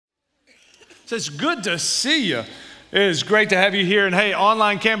It's good to see you. It is great to have you here. And hey,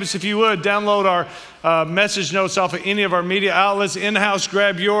 online campus, if you would, download our message notes off of any of our media outlets. In-house,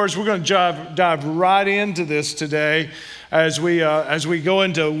 grab yours. We're going to dive right into this today as we go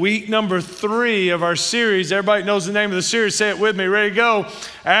into week number 3 of our series. Everybody knows the name of the series. Say it with me. Ready to go.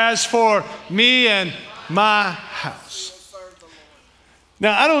 As for me and my house.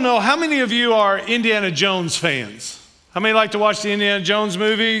 Now, I don't know, how many of you are Indiana Jones fans? How many like to watch the Indiana Jones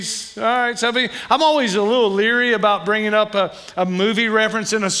movies? All right, so I'm always a little leery about bringing up a movie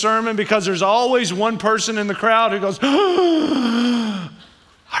reference in a sermon because there's always one person in the crowd who goes, our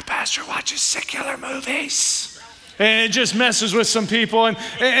pastor watches secular movies. And it just messes with some people. And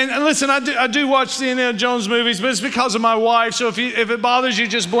listen, I do watch the Indiana Jones movies, but it's because of my wife. So if it bothers you,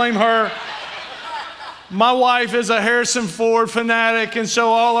 just blame her. My wife is a Harrison Ford fanatic, and so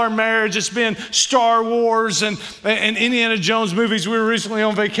all our marriage has been Star Wars and Indiana Jones movies. We were recently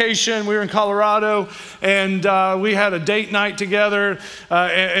on vacation. We were in Colorado, and we had a date night together,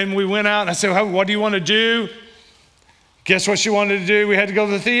 and we went out, and I said, what do you want to do? Guess what she wanted to do? We had to go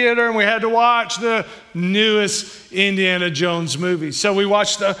to the theater, and we had to watch the newest Indiana Jones movie. So we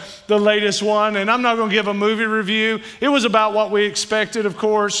watched the latest one, and I'm not going to give a movie review. It was about what we expected, of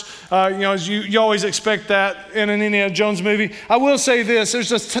course. You always expect that in an Indiana Jones movie. I will say this,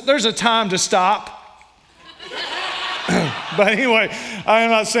 there's a time to stop. But anyway,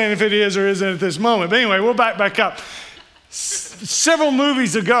 I'm not saying if it is or isn't at this moment. But anyway, we'll back up. Several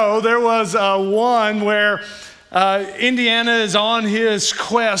movies ago, there was one where Indiana is on his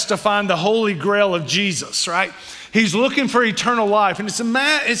quest to find the Holy Grail of Jesus, right? He's looking for eternal life. And to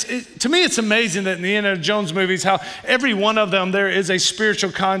me, it's amazing that in the Indiana Jones movies, how every one of them, there is a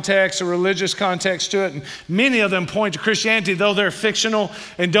spiritual context, a religious context to it. And many of them point to Christianity, though they're fictional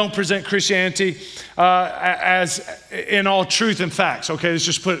and don't present Christianity as in all truth and facts. Okay, let's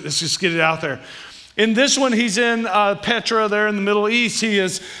just get it out there. In this one, he's in Petra there in the Middle East. He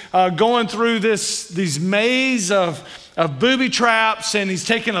is going through these maze of booby traps, and he's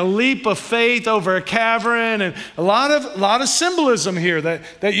taking a leap of faith over a cavern, and a lot of symbolism here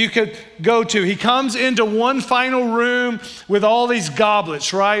that you could go to. He comes into one final room with all these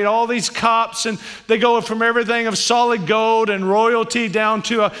goblets, right? All these cups, and they go from everything of solid gold and royalty down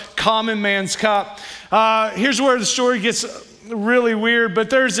to a common man's cup. Here's where the story gets really weird, but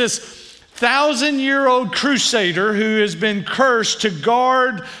there's this 1,000-year-old crusader who has been cursed to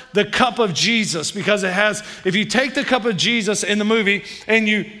guard the cup of Jesus, because if you take the cup of Jesus in the movie and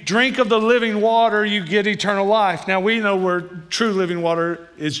you drink of the living water, you get eternal life. Now, we know where true living water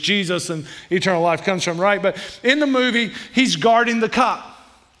is Jesus and eternal life comes from, right? But in the movie, he's guarding the cup.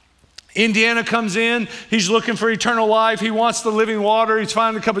 Indiana comes in, he's looking for eternal life. He wants the living water. He's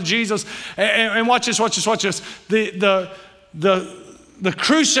finding the cup of Jesus. And watch this. The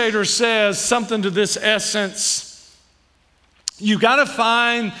crusader says something to this essence: you got to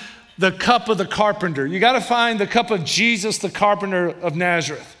find the cup of the carpenter. You got to find the cup of Jesus, the carpenter of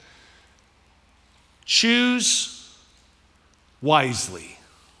Nazareth. Choose wisely.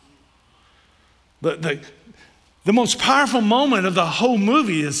 The most powerful moment of the whole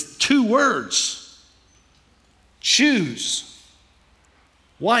movie is 2 words: choose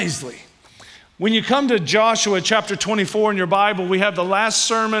wisely. When you come to Joshua chapter 24 in your Bible, we have the last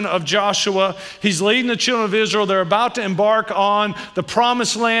sermon of Joshua. He's leading the children of Israel. They're about to embark on the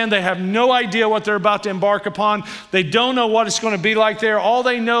promised land. They have no idea what they're about to embark upon. They don't know what it's going to be like there. All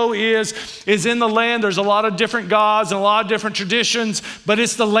they know is in the land there's a lot of different gods and a lot of different traditions, but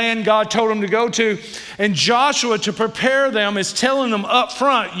it's the land God told them to go to. And Joshua, to prepare them, is telling them up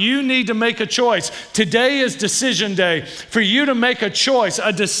front, you need to make a choice. Today is decision day for you to make a choice,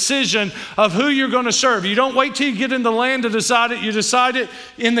 a decision of who you're going to serve. You don't wait till you get in the land to decide it. You decide it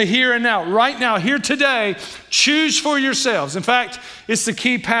in the here and now. Right now, here today, choose for yourselves. In fact, it's the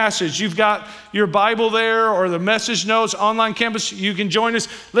key passage. You've got your Bible there or the message notes, online campus. You can join us.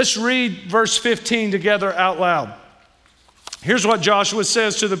 Let's read verse 15 together out loud. Here's what Joshua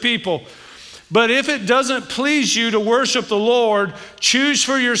says to the people. But if it doesn't please you to worship the Lord, choose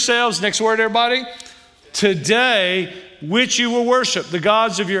for yourselves, next word everybody, today, which you will worship, the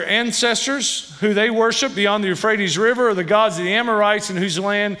gods of your ancestors, who they worship beyond the Euphrates River, or the gods of the Amorites in whose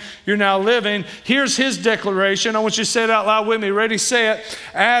land you're now living. Here's his declaration. I want you to say it out loud with me. Ready, say it.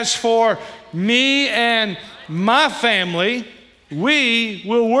 As for me and my family, we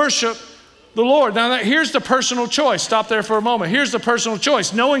will worship the Lord. Now, here's the personal choice. Stop there for a moment. Here's the personal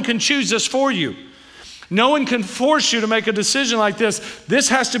choice. No one can choose this for you. No one can force you to make a decision like this. This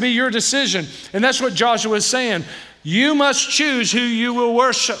has to be your decision. And that's what Joshua is saying. You must choose who you will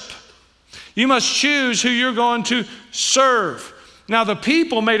worship. You must choose who you're going to serve. Now the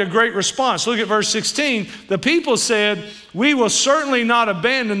people made a great response. Look at verse 16. The people said, we will certainly not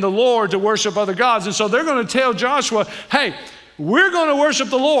abandon the Lord to worship other gods. And so they're going to tell Joshua, hey, we're going to worship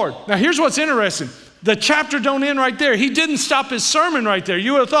the Lord. Now here's what's interesting. The chapter don't end right there. He didn't stop his sermon right there.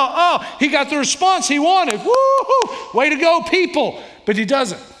 You would have thought, oh, he got the response he wanted. Woo-hoo, way to go, people. But he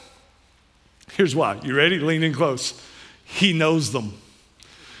doesn't. Here's why. You ready? Lean in close. He knows them.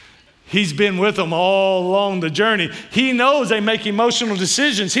 He's been with them all along the journey. He knows they make emotional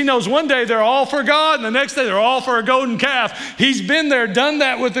decisions. He knows one day they're all for God and the next day they're all for a golden calf. He's been there, done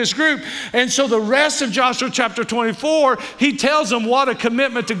that with this group. And so the rest of Joshua chapter 24, he tells them what a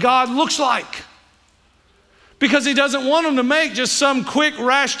commitment to God looks like. Because he doesn't want them to make just some quick,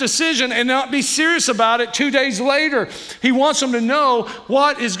 rash decision and not be serious about it 2 days later. He wants them to know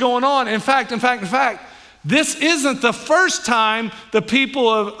what is going on. In fact, this isn't the first time the people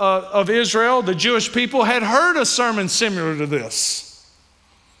of Israel, the Jewish people, had heard a sermon similar to this.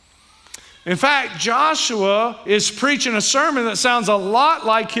 In fact, Joshua is preaching a sermon that sounds a lot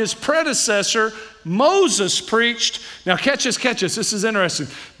like his predecessor, Moses, preached. Now catch this, this is interesting.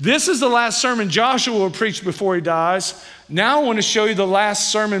 This is the last sermon Joshua will preach before he dies. Now I want to show you the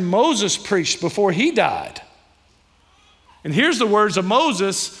last sermon Moses preached before he died. And here's the words of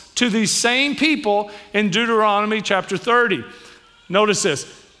Moses to these same people in Deuteronomy chapter 30. Notice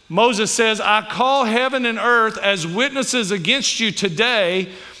this. Moses says, I call heaven and earth as witnesses against you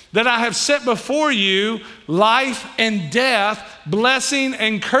today that I have set before you life and death, blessing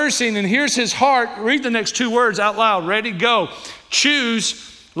and cursing. And here's his heart. Read the next two words out loud. Ready? Go.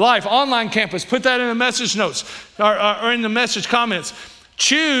 Choose life. Online campus. Put that in the message notes or in the message comments.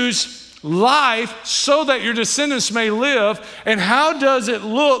 Choose life so that your descendants may live. And how does it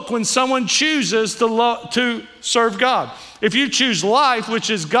look when someone chooses to serve God? If you choose life, which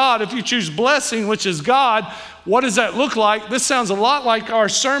is God, if you choose blessing, which is God, what does that look like? This sounds a lot like our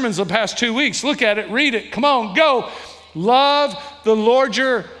sermons the past 2 weeks. Look at it, read it. Come on, go. Love the Lord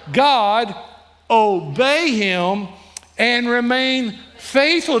your God, obey him, and remain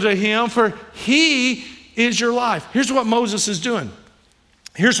faithful to him, for he is your life. Here's what Moses is doing.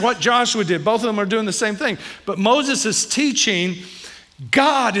 Here's what Joshua did. Both of them are doing the same thing. But Moses is teaching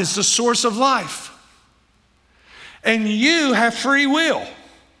God is the source of life. And you have free will.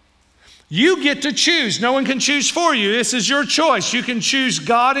 You get to choose. No one can choose for you. This is your choice. You can choose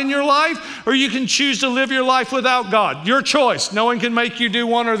God in your life, or you can choose to live your life without God. Your choice. No one can make you do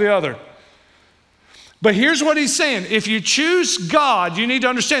one or the other. But here's what he's saying. If you choose God, you need to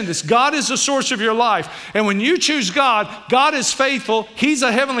understand this. God is the source of your life. And when you choose God, God is faithful. He's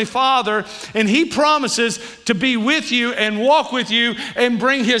a heavenly Father. And he promises to be with you and walk with you and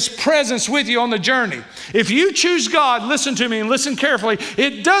bring his presence with you on the journey. If you choose God, listen to me and listen carefully.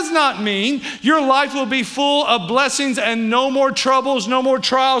 It does not mean your life will be full of blessings and no more troubles, no more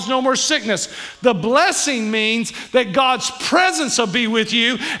trials, no more sickness. The blessing means that God's presence will be with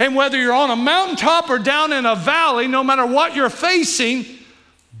you. And whether you're on a mountaintop or down in a valley, no matter what you're facing,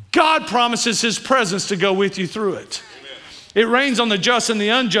 God promises his presence to go with you through it. Amen. It rains on the just and the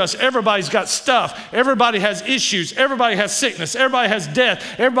unjust. Everybody's got stuff. Everybody has issues. Everybody has sickness. Everybody has death.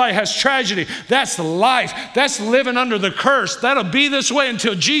 Everybody has tragedy. That's life. That's living under the curse. That'll be this way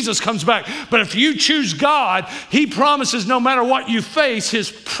until Jesus comes back. But if you choose God, he promises no matter what you face, his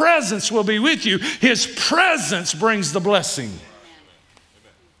presence will be with you. His presence brings the blessing.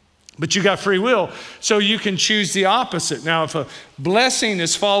 But you got free will, so you can choose the opposite. Now, if a blessing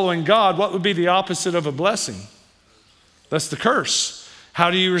is following God, what would be the opposite of a blessing? That's the curse. How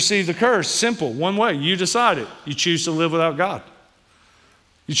do you receive the curse? Simple, one way. You decide it. You choose to live without God.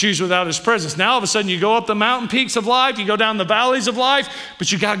 You choose without his presence. Now all of a sudden you go up the mountain peaks of life, you go down the valleys of life,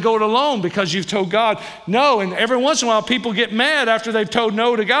 but you got to go it alone because you've told God no. And every once in a while people get mad after they've told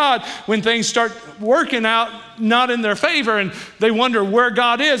no to God when things start working out not in their favor, and they wonder where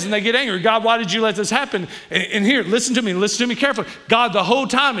God is, and they get angry. God, why did you let this happen? And here, listen to me carefully. God the whole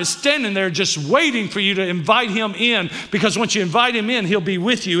time is standing there just waiting for you to invite him in, because once you invite him in, he'll be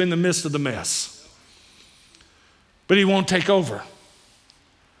with you in the midst of the mess. But he won't take over.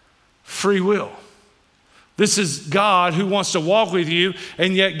 Free will. This is God who wants to walk with you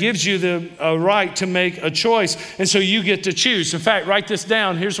and yet gives you the right to make a choice. And so you get to choose. In fact, write this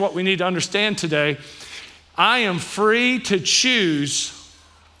down. Here's what we need to understand today. I am free to choose,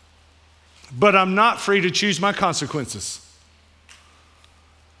 but I'm not free to choose my consequences.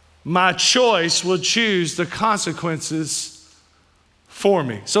 My choice will choose the consequences for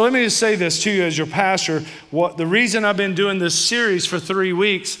me. So let me just say this to you as your pastor. The reason I've been doing this series for 3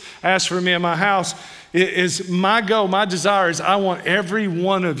 weeks, Ask for Me in My House, is my goal, my desire is I want every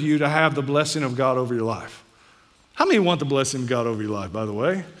one of you to have the blessing of God over your life. How many want the blessing of God over your life, by the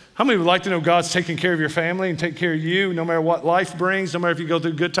way? How many would like to know God's taking care of your family and taking care of you no matter what life brings, no matter if you go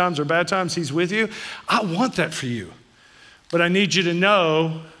through good times or bad times, He's with you? I want that for you. But I need you to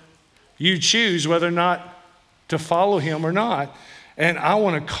know you choose whether or not to follow Him or not. And I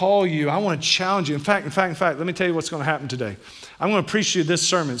want to call you. I want to challenge you. In fact, let me tell you what's going to happen today. I'm going to preach to you this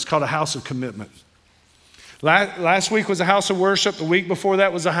sermon. It's called A House of Commitment. Last week was a house of worship. The week before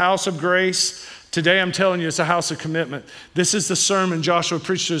that was a house of grace. Today, I'm telling you, it's a house of commitment. This is the sermon Joshua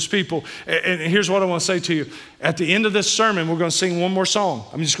preached to his people. And here's what I want to say to you. At the end of this sermon, we're going to sing one more song.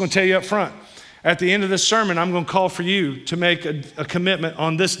 I'm just going to tell you up front. At the end of this sermon, I'm going to call for you to make a commitment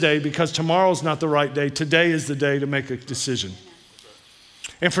on this day, because tomorrow's not the right day. Today is the day to make a decision.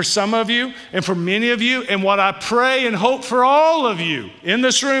 And for some of you, and for many of you, and what I pray and hope for all of you in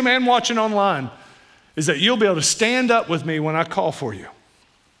this room and watching online, is that you'll be able to stand up with me when I call for you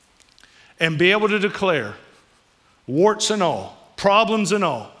and be able to declare, warts and all, problems and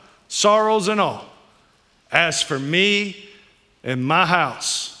all, sorrows and all, as for me and my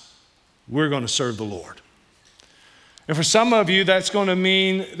house, we're going to serve the Lord. And for some of you, that's going to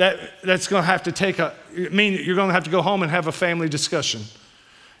mean that's going to have to you're going to have to go home and have a family discussion.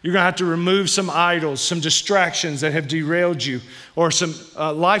 You're going to have to remove some idols, some distractions that have derailed you, or some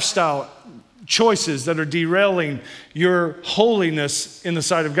lifestyle choices that are derailing your holiness in the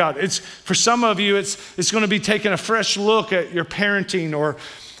sight of God. For some of you, it's going to be taking a fresh look at your parenting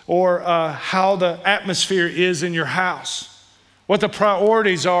or how the atmosphere is in your house, what the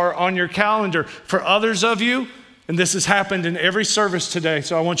priorities are on your calendar. For others of you, and this has happened in every service today,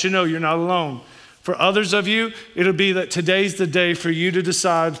 so I want you to know you're not alone. For others of you, it'll be that today's the day for you to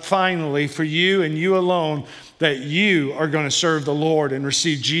decide finally, for you and you alone, that you are going to serve the Lord and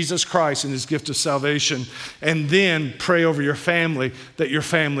receive Jesus Christ and His gift of salvation, and then pray over your family that your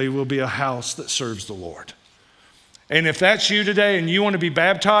family will be a house that serves the Lord. And if that's you today and you want to be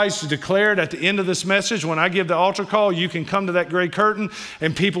baptized, to declare it at the end of this message, when I give the altar call, you can come to that gray curtain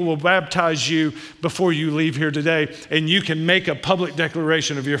and people will baptize you before you leave here today, and you can make a public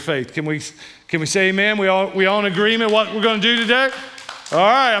declaration of your faith. Can we say amen? We all in agreement what we're going to do today? All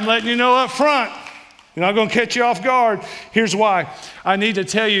right, I'm letting you know up front. You're not going to catch you off guard. Here's why. I need to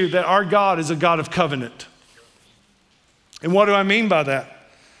tell you that our God is a God of covenant. And what do I mean by that?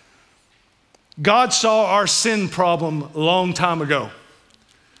 God saw our sin problem a long time ago.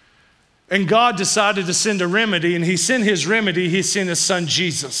 And God decided to send a remedy, and He sent His remedy. He sent His Son,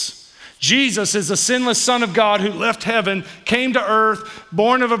 Jesus. Jesus is the sinless Son of God who left heaven, came to earth,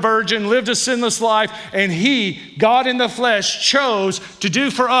 born of a virgin, lived a sinless life, and He, God in the flesh, chose to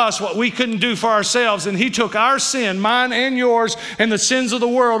do for us what we couldn't do for ourselves. And He took our sin, mine and yours, and the sins of the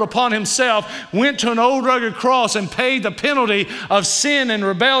world upon Himself, went to an old rugged cross and paid the penalty of sin and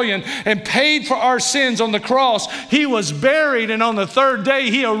rebellion, and paid for our sins on the cross. He was buried, and on the third day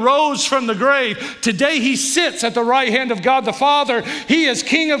He arose from the grave. Today He sits at the right hand of God the Father. He is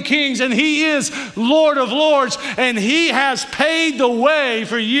King of kings, and He is Lord of lords, and He has paid the way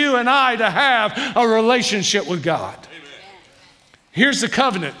for you and I to have a relationship with God. Amen. Here's the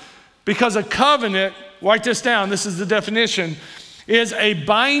covenant. Because a covenant, write this down, this is the definition, is a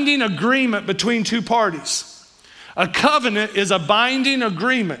binding agreement between two parties. A covenant is a binding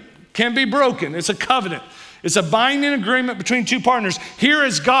agreement. Can't be broken. It's a covenant. It's a binding agreement between two partners. Here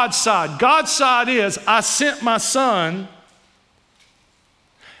is God's side. God's side is, I sent my Son,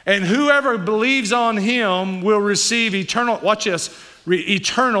 and whoever believes on Him will receive eternal, watch this,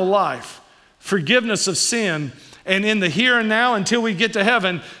 eternal life, forgiveness of sin. And in the here and now, until we get to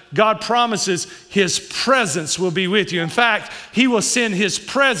heaven, God promises His presence will be with you. In fact, He will send His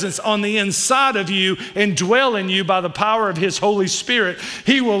presence on the inside of you and dwell in you by the power of His Holy Spirit.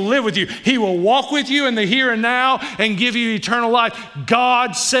 He will live with you. He will walk with you in the here and now and give you eternal life.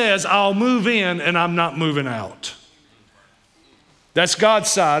 God says, I'll move in and I'm not moving out. That's God's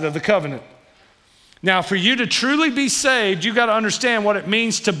side of the covenant. Now, for you to truly be saved, you've got to understand what it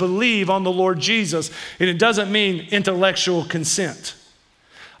means to believe on the Lord Jesus. And it doesn't mean intellectual consent.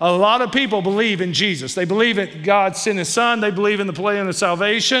 A lot of people believe in Jesus. They believe that God sent His Son. They believe in the plan of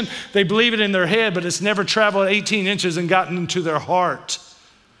salvation. They believe it in their head, but it's never traveled 18 inches and gotten into their heart.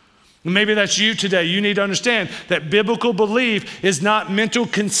 Maybe that's you today. You need to understand that biblical belief is not mental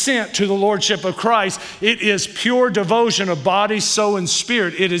consent to the lordship of Christ. It is pure devotion of body, soul, and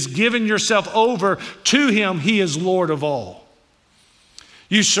spirit. It is giving yourself over to Him. He is Lord of all.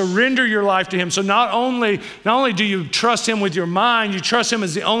 You surrender your life to Him. So not only do you trust Him with your mind, you trust Him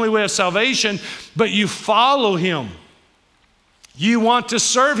as the only way of salvation, but you follow Him. You want to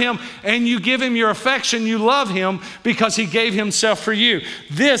serve him, and you give him your affection. You love him because he gave himself for you.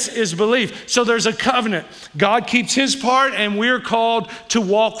 This is belief. So there's a covenant. God keeps his part, and we're called to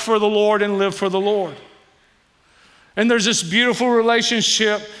walk for the Lord and live for the Lord. And there's this beautiful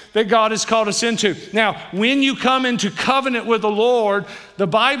relationship that God has called us into. Now, when you come into covenant with the Lord, the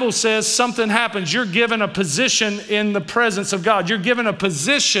Bible says something happens. You're given a position in the presence of God. You're given a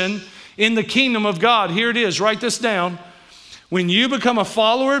position in the kingdom of God. Here it is. Write this down. When you become a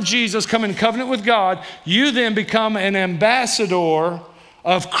follower of Jesus, come in covenant with God, you then become an ambassador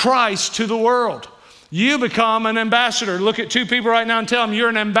of Christ to the world. You become an ambassador. Look at two people right now and tell them you're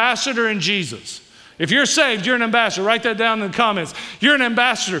an ambassador in Jesus. If you're saved, you're an ambassador. Write that down in the comments. You're an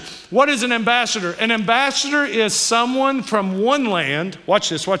ambassador. What is an ambassador? An ambassador is someone from one land, watch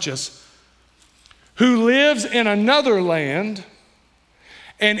this, who lives in another land.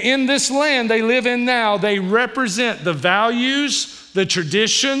 And in this land they live in now, they represent the values, the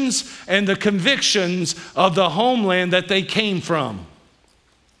traditions, and the convictions of the homeland that they came from.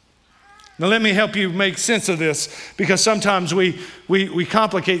 Now let me help you make sense of this, because sometimes we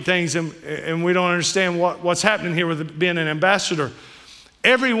complicate things and we don't understand what's happening here with being an ambassador.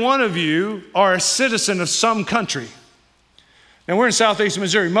 Every one of you are a citizen of some country. And we're in southeast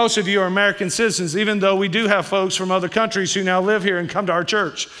Missouri. Most of you are American citizens, even though we do have folks from other countries who now live here and come to our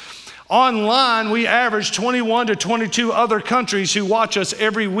church. Online, we average 21 to 22 other countries who watch us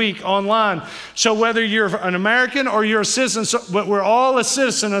every week online. So whether you're an American or you're a citizen, but we're all a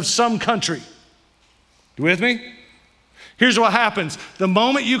citizen of some country. You with me? Here's what happens. The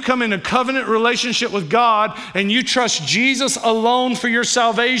moment you come in a covenant relationship with God and you trust Jesus alone for your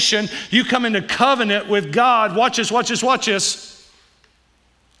salvation, you come into covenant with God. Watch this.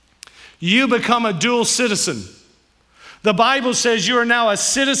 You become a dual citizen. The Bible says you are now a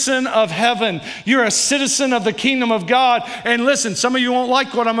citizen of heaven. You're a citizen of the kingdom of God. And listen, some of you won't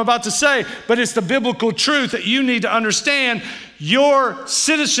like what I'm about to say, but it's the biblical truth that you need to understand. Your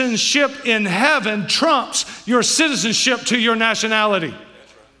citizenship in heaven trumps your citizenship to your nationality.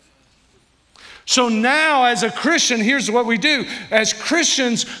 So now as a Christian, here's what we do. As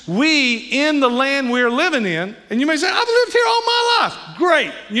Christians, we, in the land we're living in, and you may say, I've lived here all my life.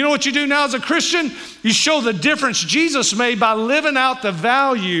 Great. You know what you do now as a Christian? You show the difference Jesus made by living out the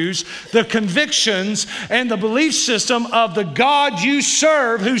values, the convictions, and the belief system of the God you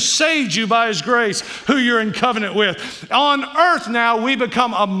serve, who saved you by his grace, who you're in covenant with. On earth now, we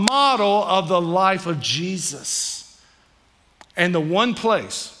become a model of the life of Jesus. And the one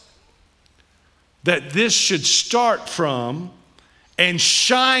place that this should start from and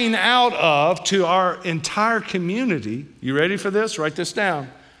shine out of to our entire community, you ready for this? Write this down,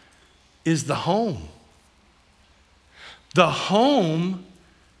 is the home. The home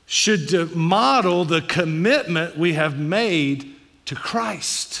should model the commitment we have made to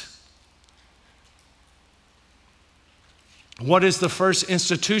Christ. What is the first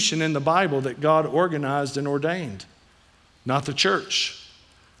institution in the Bible that God organized and ordained? Not the church,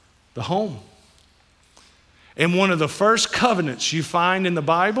 the home. And one of the first covenants you find in the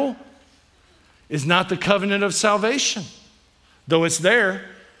Bible is not the covenant of salvation, though it's there.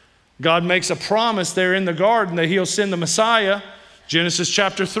 God makes a promise there in the garden that he'll send the Messiah, Genesis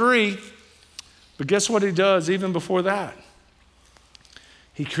chapter 3. But guess what he does even before that?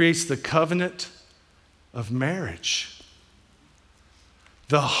 He creates the covenant of marriage.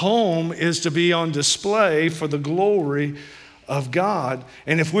 The home is to be on display for the glory of God.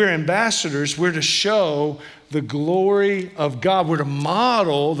 And if we're ambassadors, we're to show the glory of God. We're to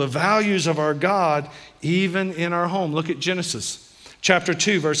model the values of our God even in our home. Look at Genesis chapter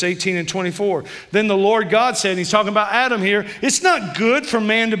 2, verse 18 and 24. Then the Lord God said, and he's talking about Adam here, it's not good for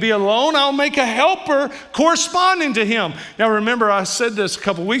man to be alone. I'll make a helper corresponding to him. Now remember, I said this a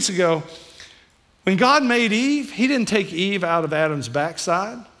couple weeks ago. When God made Eve, he didn't take Eve out of Adam's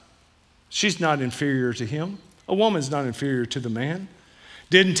backside. She's not inferior to him. A woman's not inferior to the man.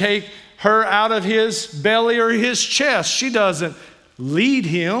 Didn't take her out of his belly or his chest. She doesn't lead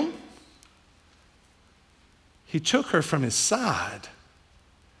him. He took her from his side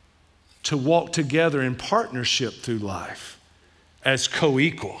to walk together in partnership through life as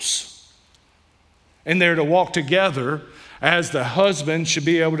co-equals. And they're to walk together as the husband should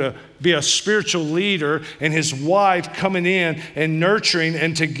be able to be a spiritual leader and his wife coming in and nurturing,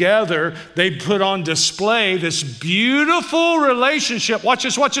 and together they put on display this beautiful relationship, watch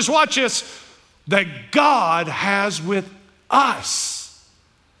this, that God has with us.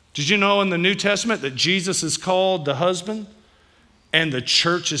 Did you know in the New Testament that Jesus is called the husband and the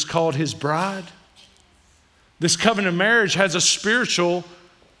church is called his bride? This covenant of marriage has a spiritual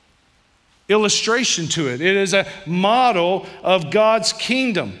illustration to it. It is a model of God's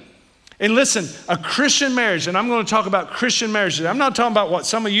kingdom. And listen, a Christian marriage, and I'm going to talk about Christian marriages. I'm not talking about what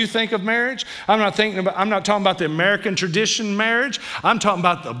some of you think of marriage. I'm not talking about the American tradition marriage. I'm talking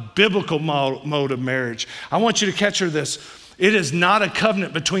about the biblical mode of marriage. I want you to capture this. It is not a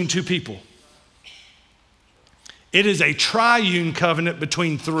covenant between two people. It is a triune covenant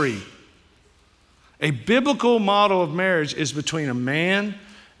between three. A biblical model of marriage is between a man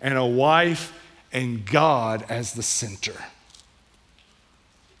and a wife and God as the center.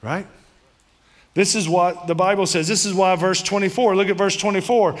 Right? This is what the Bible says. This is why verse 24, look at verse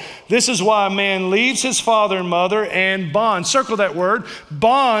 24. This is why a man leaves his father and mother and bonds, circle that word,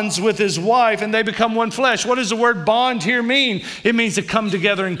 bonds with his wife, and they become one flesh. What does the word bond here mean? It means to come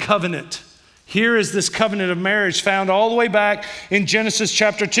together in covenant. Here is this covenant of marriage found all the way back in Genesis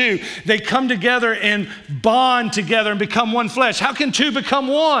chapter 2. They come together and bond together and become one flesh. How can two become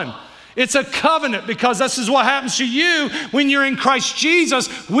one? It's a covenant, because this is what happens to you when you're in Christ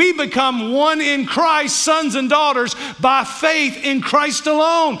Jesus. We become one in Christ, sons and daughters, by faith in Christ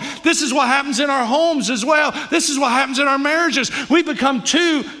alone. This is what happens in our homes as well. This is what happens in our marriages. We become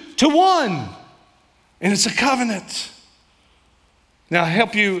two to one, and it's a covenant. Now, I'll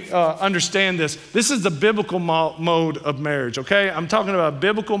help you understand this. This is the biblical mode of marriage, okay? I'm talking about a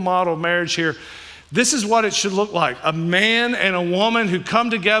biblical model of marriage here. This is what it should look like. A man and a woman who come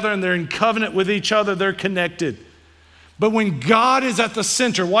together and they're in covenant with each other, they're connected. But when God is at the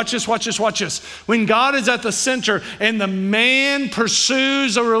center, watch this, watch this, watch this. When God is at the center and the man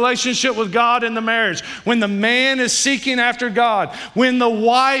pursues a relationship with God in the marriage, when the man is seeking after God, when the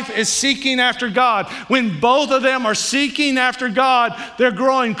wife is seeking after God, when both of them are seeking after God, they're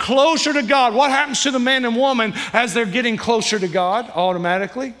growing closer to God. What happens to the man and woman as they're getting closer to God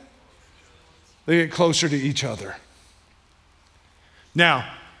automatically? They get closer to each other. Now,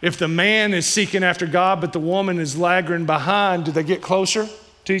 if the man is seeking after God, but the woman is lagging behind, do they get closer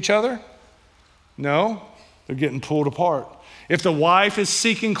to each other? No, they're getting pulled apart. If the wife is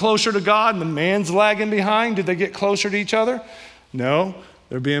seeking closer to God and the man's lagging behind, do they get closer to each other? No,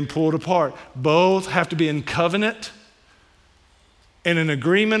 they're being pulled apart. Both have to be in covenant and an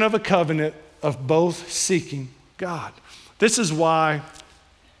agreement of a covenant of both seeking God. This is why,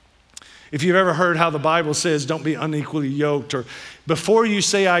 if you've ever heard how the Bible says, don't be unequally yoked, or before you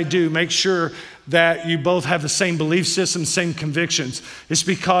say I do, make sure that you both have the same belief system, same convictions. It's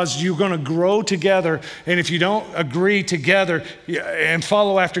because you're going to grow together, and if you don't agree together and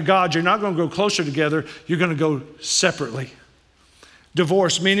follow after God, you're not going to go closer together, you're going to go separately.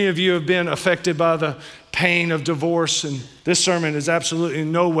 Divorce, many of you have been affected by the pain of divorce, and this sermon is absolutely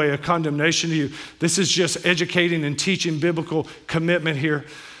in no way a condemnation to you. This is just educating and teaching biblical commitment here.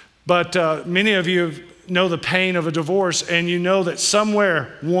 But many of you know the pain of a divorce, and you know that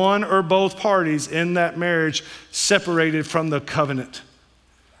somewhere one or both parties in that marriage separated from the covenant.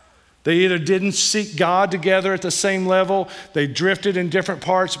 They either didn't seek God together at the same level, they drifted in different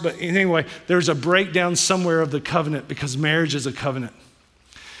parts, but anyway, there's a breakdown somewhere of the covenant, because marriage is a covenant.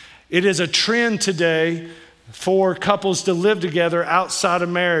 It is a trend today for couples to live together outside of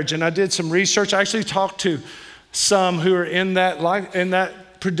marriage, and I did some research. I actually talked to some who are in that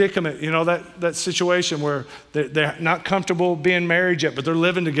predicament, that situation where they're not comfortable being married yet, but they're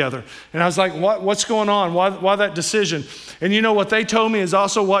living together. And I was like, what's going on? Why that decision? And you know what they told me is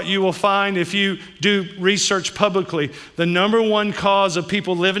also what you will find if you do research publicly. The number one cause of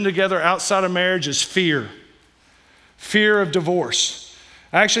people living together outside of marriage is fear. Fear of divorce.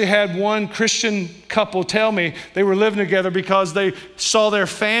 I actually had one Christian couple tell me they were living together because they saw their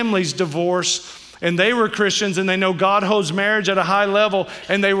families divorce. And they were Christians, and they know God holds marriage at a high level,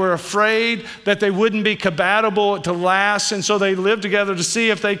 and they were afraid that they wouldn't be compatible to last, and so they lived together to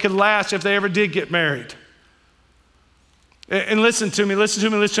see if they could last if they ever did get married. And listen to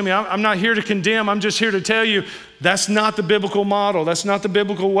me. I'm not here to condemn. I'm just here to tell you that's not the biblical model. That's not the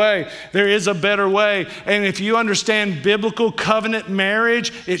biblical way. There is a better way. And if you understand biblical covenant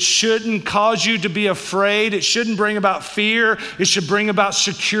marriage, it shouldn't cause you to be afraid. It shouldn't bring about fear. It should bring about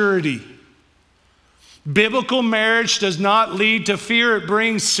security. Biblical marriage does not lead to fear. It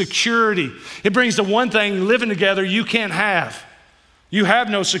brings security. It brings the one thing living together you can't have. You have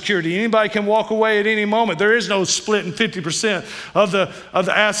no security. Anybody can walk away at any moment. There is no splitting 50% of the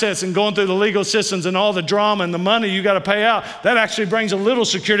assets and going through the legal systems and all the drama and the money you got to pay out. That actually brings a little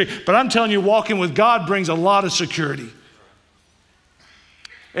security. But I'm telling you, walking with God brings a lot of security.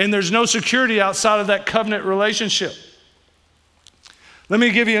 And there's no security outside of that covenant relationship. Let me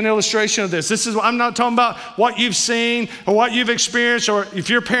give you an illustration of this. I'm not talking about what you've seen or what you've experienced, or if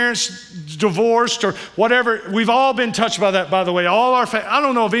your parents divorced or whatever. We've all been touched by that, by the way. I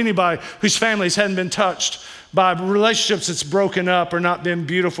don't know of anybody whose families hadn't been touched by relationships that's broken up or not been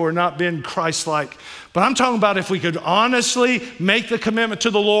beautiful or not been Christ-like. But I'm talking about if we could honestly make the commitment to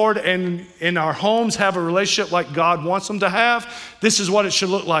the Lord and in our homes have a relationship like God wants them to have, this is what it should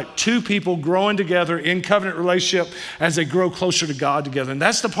look like. Two people growing together in covenant relationship as they grow closer to God together. And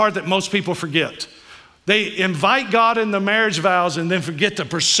that's the part that most people forget. They invite God in the marriage vows and then forget to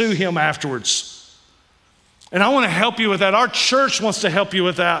pursue Him afterwards. And I want to help you with that. Our church wants to help you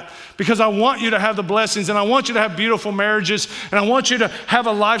with that because I want you to have the blessings and I want you to have beautiful marriages and I want you to have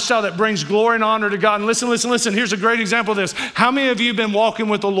a lifestyle that brings glory and honor to God. And listen. Here's a great example of this. How many of you have been walking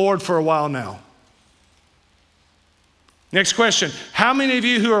with the Lord for a while now? Next question. How many of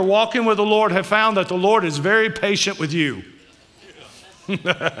you who are walking with the Lord have found that the Lord is very patient with you? Look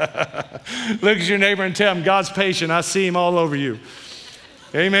at your neighbor and tell him, God's patient. I see Him all over you.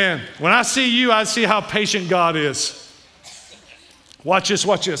 Amen. When I see you, I see how patient God is. Watch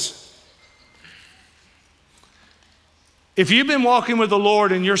this. If you've been walking with the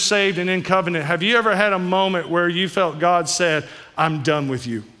Lord and you're saved and in covenant, have you ever had a moment where you felt God said, I'm done with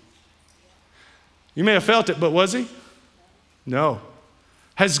you? You may have felt it, but was He? No.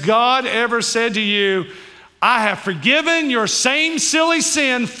 Has God ever said to you, I have forgiven your same silly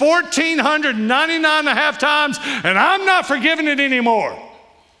sin 1,499 and a half times, and I'm not forgiving it anymore?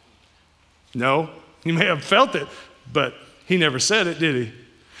 No, you may have felt it, but He never said it, did He?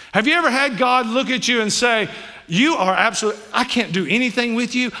 Have you ever had God look at you and say, you are I can't do anything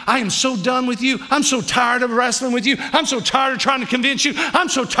with you. I am so done with you. I'm so tired of wrestling with you. I'm so tired of trying to convince you. I'm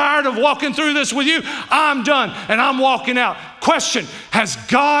so tired of walking through this with you. I'm done and I'm walking out. Question, has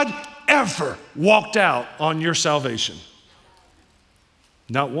God ever walked out on your salvation?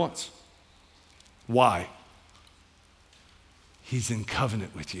 Not once. Why? He's in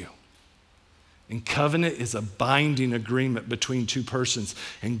covenant with you. And covenant is a binding agreement between two persons.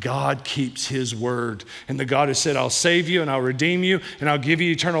 And God keeps His word. And the God who said, I'll save you and I'll redeem you and I'll give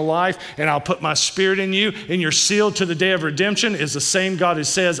you eternal life and I'll put my Spirit in you and you're sealed to the day of redemption is the same God who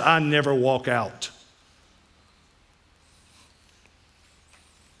says, I never walk out.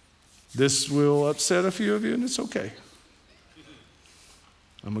 This will upset a few of you and it's okay.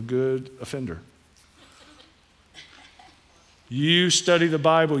 I'm a good offender. You study the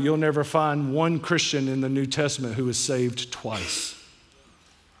Bible, you'll never find one Christian in the New Testament who was saved twice.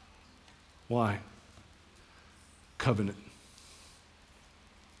 Why? Covenant.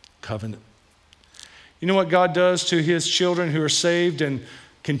 Covenant. You know what God does to His children who are saved and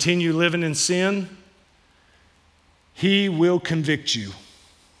continue living in sin? He will convict you.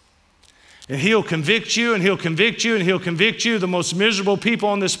 And He'll convict you, and He'll convict you, and He'll convict you. The most miserable people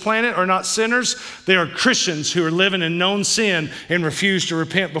on this planet are not sinners. They are Christians who are living in known sin and refuse to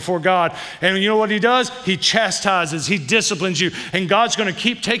repent before God. And you know what He does? He chastises, He disciplines you. And God's going to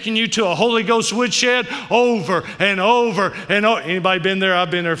keep taking you to a Holy Ghost woodshed over and over and over. Anybody been there?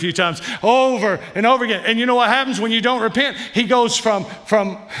 I've been there a few times. Over and over again. And you know what happens when you don't repent? He goes from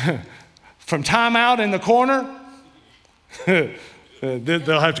time out in the corner.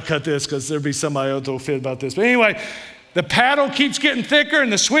 They'll have to cut this because there'll be somebody else that'll fit about this. But anyway, the paddle keeps getting thicker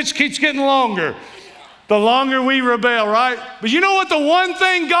and the switch keeps getting longer. The longer we rebel, right? But you know what the one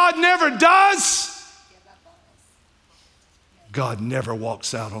thing God never does? God never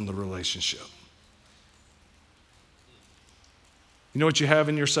walks out on the relationship. You know what you have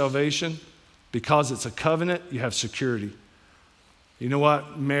in your salvation? Because it's a covenant, you have security. You know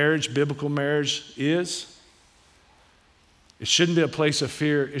what marriage, biblical marriage is? It shouldn't be a place of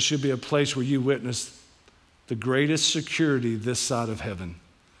fear. It should be a place where you witness the greatest security this side of heaven,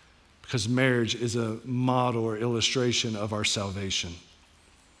 because marriage is a model or illustration of our salvation.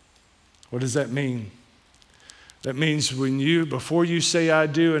 What does that mean? That means before you say I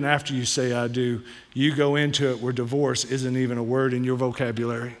do and after you say I do, you go into it where divorce isn't even a word in your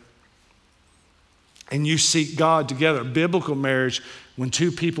vocabulary. And you seek God together. Biblical marriage, when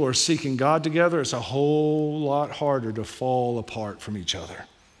two people are seeking God together, it's a whole lot harder to fall apart from each other.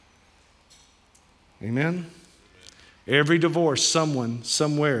 Amen? Every divorce, someone,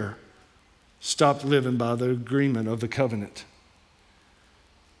 somewhere, stopped living by the agreement of the covenant.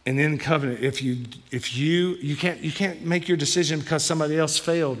 And in covenant, if you can't make your decision because somebody else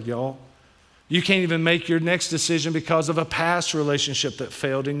failed, y'all. You can't even make your next decision because of a past relationship that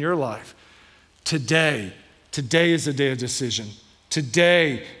failed in your life. Today is the day of decision.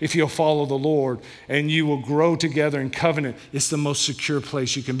 Today, if you'll follow the Lord and you will grow together in covenant, it's the most secure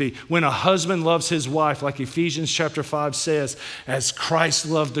place you can be. When a husband loves his wife, like Ephesians chapter 5 says, as Christ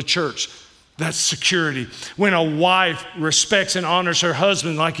loved the church, that's security. When a wife respects and honors her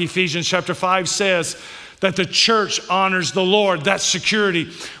husband, like Ephesians chapter 5 says, that the church honors the Lord, that's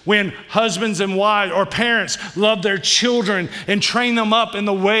security. When husbands and wives or parents love their children and train them up in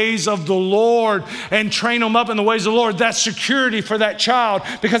the ways of the Lord and train them up in the ways of the Lord, that's security for that child,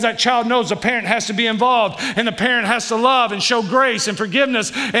 because that child knows the parent has to be involved and the parent has to love and show grace and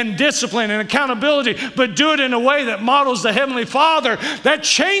forgiveness and discipline and accountability, but do it in a way that models the Heavenly Father. That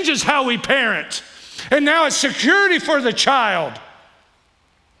changes how we parent. And now it's security for the child.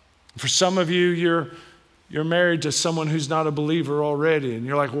 For some of you, you're married to someone who's not a believer already. And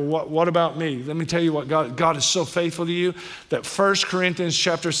you're like, well, what about me? Let me tell you what, God is so faithful to you that 1 Corinthians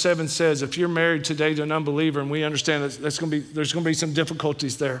chapter 7 says, if you're married today to an unbeliever, and we understand that there's going to be some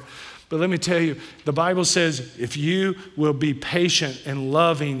difficulties there. But let me tell you, the Bible says, if you will be patient and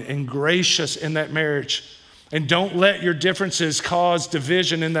loving and gracious in that marriage, and don't let your differences cause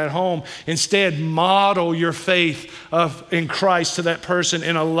division in that home. Instead, model your faith in Christ to that person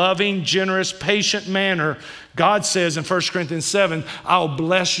in a loving, generous, patient manner. God says in 1 Corinthians 7, I'll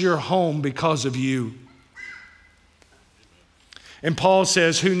bless your home because of you. And Paul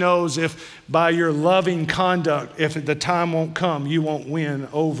says, who knows if by your loving conduct, if the time won't come, you won't win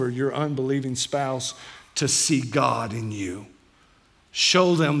over your unbelieving spouse to see God in you.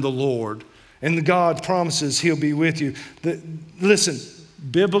 Show them the Lord. And God promises he'll be with you. Listen,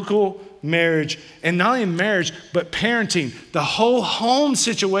 biblical marriage, and not only marriage, but parenting, the whole home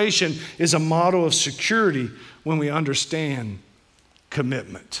situation is a model of security when we understand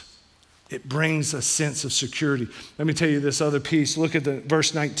commitment. It brings a sense of security. Let me tell you this other piece. Look at the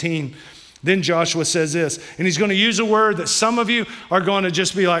verse 19. Then Joshua says this, and he's going to use a word that some of you are going to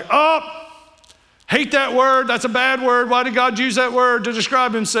just be like, oh, hate that word. That's a bad word. Why did God use that word to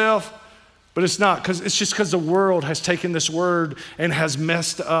describe himself? But it's not, because it's just because the world has taken this word and has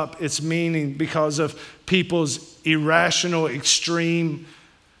messed up its meaning because of people's irrational, extreme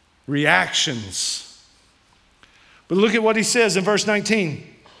reactions. But look at what he says in verse 19.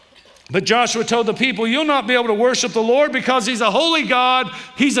 But Joshua told the people, you'll not be able to worship the Lord because he's a holy God.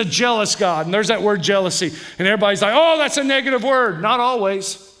 He's a jealous God. And there's that word jealousy. And everybody's like, oh, that's a negative word. Not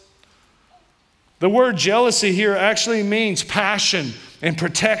always. The word jealousy here actually means passion and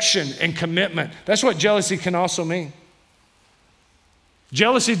protection and commitment. That's what jealousy can also mean.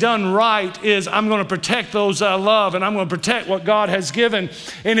 Jealousy done right is I'm going to protect those I love and I'm going to protect what God has given.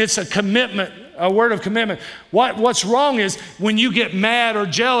 And it's a commitment, a word of commitment. What's wrong is when you get mad or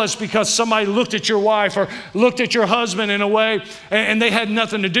jealous because somebody looked at your wife or looked at your husband in a way and they had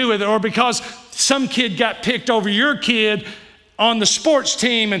nothing to do with it, or because some kid got picked over your kid on the sports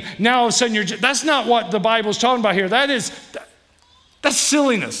team and now all of a sudden that's not what the Bible's talking about here. That's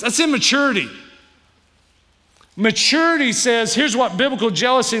silliness. That's immaturity. Maturity says, here's what biblical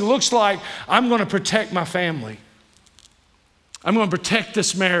jealousy looks like. I'm going to protect my family. I'm going to protect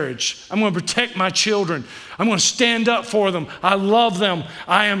this marriage. I'm going to protect my children. I'm going to stand up for them. I love them.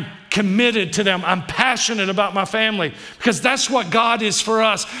 I am committed to them. I'm passionate about my family because that's what God is for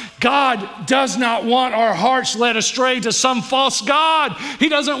us. God does not want our hearts led astray to some false god. He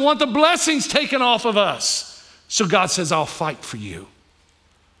doesn't want the blessings taken off of us. So God says, I'll fight for you.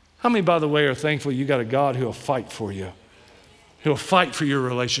 How many, by the way, are thankful you got a God who will fight for you? He'll fight for your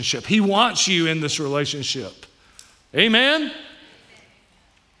relationship. He wants you in this relationship. Amen?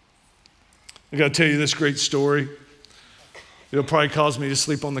 I got to tell you this great story. It'll probably cause me to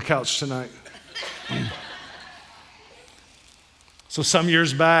sleep on the couch tonight. So some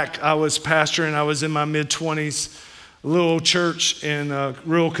years back, I was pastoring. I was in my mid-20s, a little old church in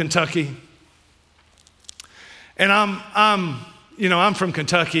rural Kentucky. And I'm from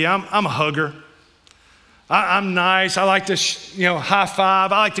Kentucky. I'm a hugger. I'm nice. I like to, high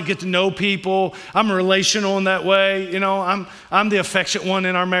five. I like to get to know people. I'm relational in that way. I'm the affectionate one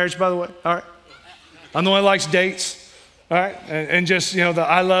in our marriage, by the way. All right. I'm the one that likes dates. All right. And just, the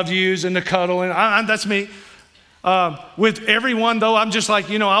I love yous and the cuddle. And that's me. With everyone, though, I'm just like,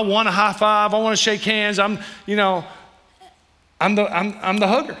 I want to high five. I want to shake hands. I'm the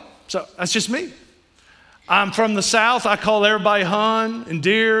hugger. So that's just me. I'm from the South. I call everybody hon and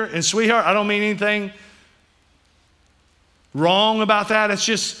dear and sweetheart. I don't mean anything wrong about that. It's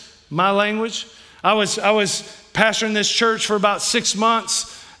just my language. I was pastoring this church for about 6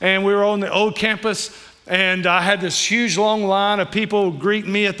 months, and we were on the old campus And I had this huge long line of people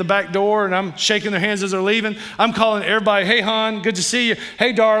greeting me at the back door, and I'm shaking their hands as they're leaving. I'm calling everybody, hey, hon, good to see you.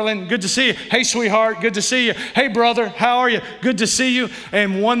 Hey, darling, good to see you. Hey, sweetheart, good to see you. Hey, brother, how are you? Good to see you.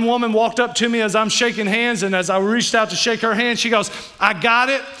 And one woman walked up to me as I'm shaking hands, and as I reached out to shake her hand, she goes, I got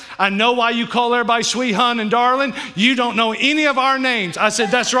it. I know why you call everybody sweet, hon, and darling. You don't know any of our names. I said,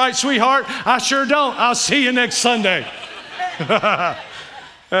 that's right, sweetheart. I sure don't. I'll see you next Sunday.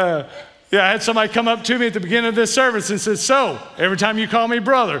 Yeah, I had somebody come up to me at the beginning of this service and said, so, every time you call me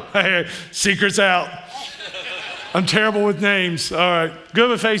brother, hey, secret's out. I'm terrible with names. All right, good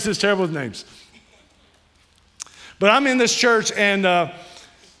with faces, terrible with names. But I'm in this church, and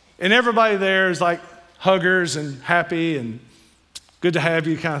everybody there is like huggers and happy and good to have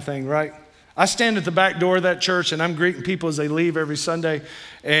you kind of thing, right? I stand at the back door of that church, and I'm greeting people as they leave every Sunday.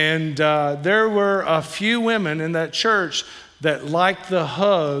 And there were a few women in that church that liked the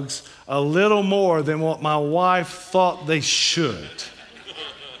hugs a little more than what my wife thought they should.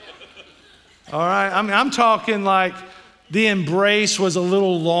 All right, I mean, I'm talking like the embrace was a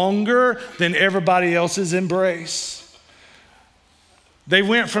little longer than everybody else's embrace. They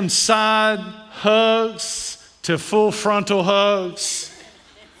went from side hugs to full frontal hugs.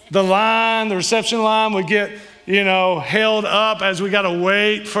 The reception line would get, held up as we got to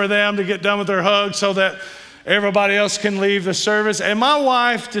wait for them to get done with their hug so that everybody else can leave the service. And my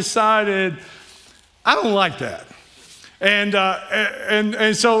wife decided, I don't like that.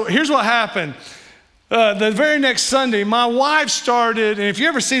 And so here's what happened. The very next Sunday, my wife started, and if you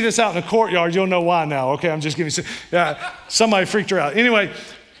ever see this out in the courtyard, you'll know why now. Okay, I'm just giving you, somebody freaked her out. Anyway,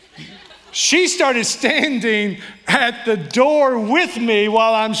 she started standing at the door with me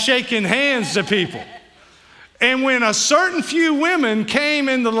while I'm shaking hands to people. And when a certain few women came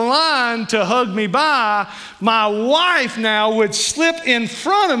into the line to hug me by, my wife now would slip in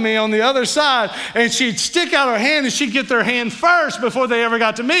front of me on the other side, and she'd stick out her hand, and she'd get their hand first before they ever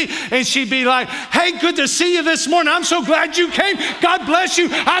got to me. And she'd be like, hey, good to see you this morning. I'm so glad you came. God bless you.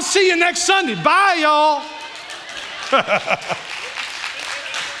 I'll see you next Sunday. Bye, y'all.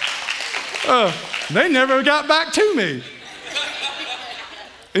 They never got back to me.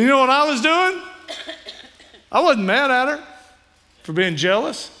 And you know what I was doing? I wasn't mad at her for being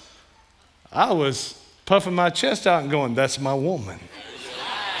jealous. I was puffing my chest out and going, that's my woman.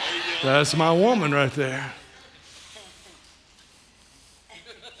 That's my woman right there.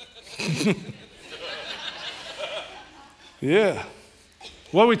 Yeah.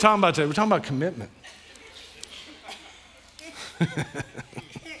 What are we talking about today? We're talking about commitment.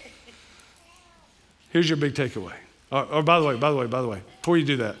 Here's your big takeaway. Or by the way, before you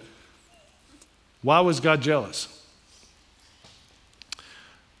do that, why was God jealous?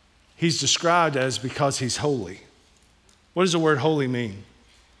 He's described as because he's holy. What does the word holy mean?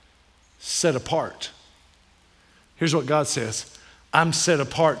 Set apart. Here's what God says. I'm set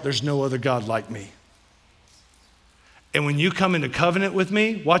apart. There's no other God like me. And when you come into covenant with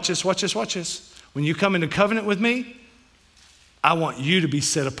me, watch this. When you come into covenant with me, I want you to be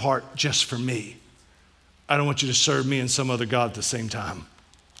set apart just for me. I don't want you to serve me and some other God at the same time.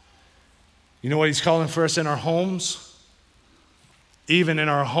 You know what he's calling for us in our homes? Even in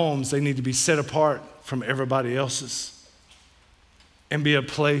our homes, they need to be set apart from everybody else's and be a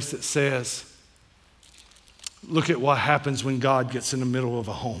place that says, look at what happens when God gets in the middle of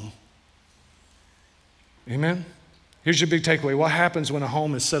a home. Amen? Here's your big takeaway. What happens when a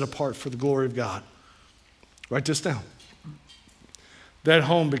home is set apart for the glory of God? Write this down. That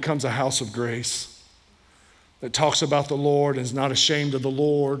home becomes a house of grace that talks about the Lord and is not ashamed of the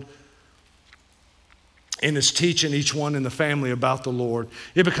Lord, and is teaching each one in the family about the Lord.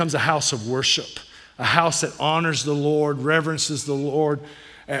 It becomes a house of worship, a house that honors the Lord, reverences the Lord,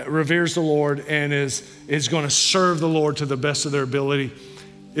 reveres the Lord, and is going to serve the Lord to the best of their ability.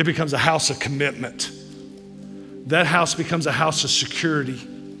 It becomes a house of commitment. That house becomes a house of security.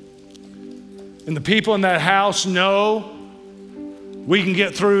 And the people in that house know we can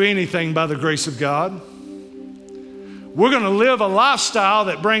get through anything by the grace of God. We're going to live a lifestyle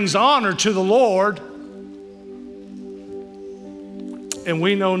that brings honor to the Lord. And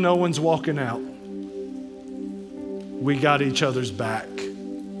we know no one's walking out. We got each other's back.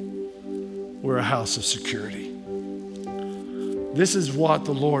 We're a house of security. This is what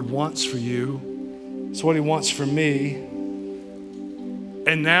the Lord wants for you. It's what he wants for me.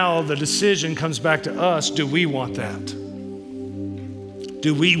 And now the decision comes back to us. Do we want that?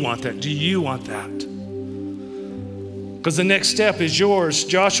 Do we want that? Do you want that? Because the next step is yours.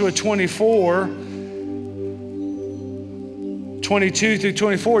 Joshua 24, 22 through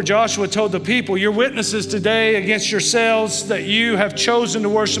 24, Joshua told the people, you're witnesses today against yourselves that you have chosen to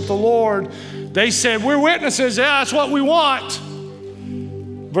worship the Lord They said, we're witnesses. Yeah, that's what we want.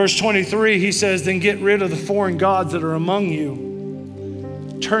 Verse 23, he says, then get rid of the foreign gods that are among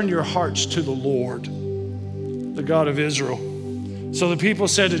you. Turn your hearts to the Lord, the God of Israel. So the people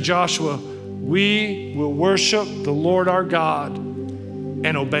said to Joshua, we will worship the Lord our God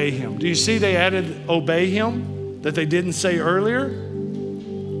and obey him. Do you see they added obey him that they didn't say earlier?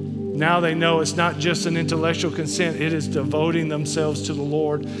 Now they know it's not just an intellectual consent, it is devoting themselves to the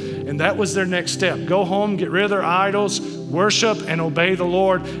Lord. And that was their next step. Go home, get rid of their idols, worship and obey the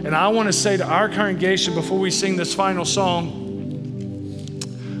Lord. And I want to say to our congregation before we sing this final song,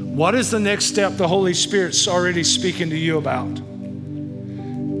 what is the next step the Holy Spirit's already speaking to you about?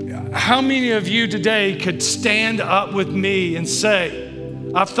 How many of you today could stand up with me and say,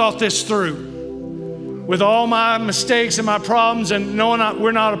 I've thought this through? With all my mistakes and my problems and knowing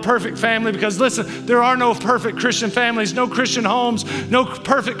we're not a perfect family, because listen, there are no perfect Christian families, no Christian homes, no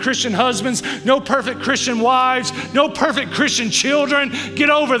perfect Christian husbands, no perfect Christian wives, no perfect Christian children. Get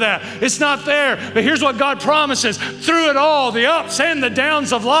over that. It's not there. But here's what God promises. Through it all, the ups and the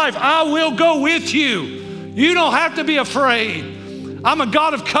downs of life, I will go with you. You don't have to be afraid. I'm a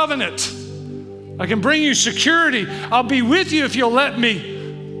God of covenant. I can bring you security. I'll be with you if you'll let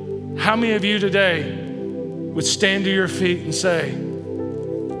me. How many of you today would stand to your feet and say,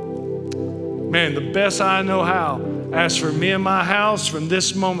 man, the best I know how, as for me and my house, from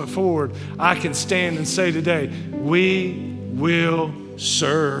this moment forward, I can stand and say today, we will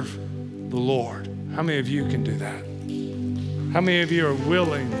serve the Lord. How many of you can do that? How many of you are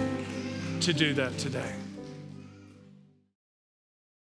willing to do that today?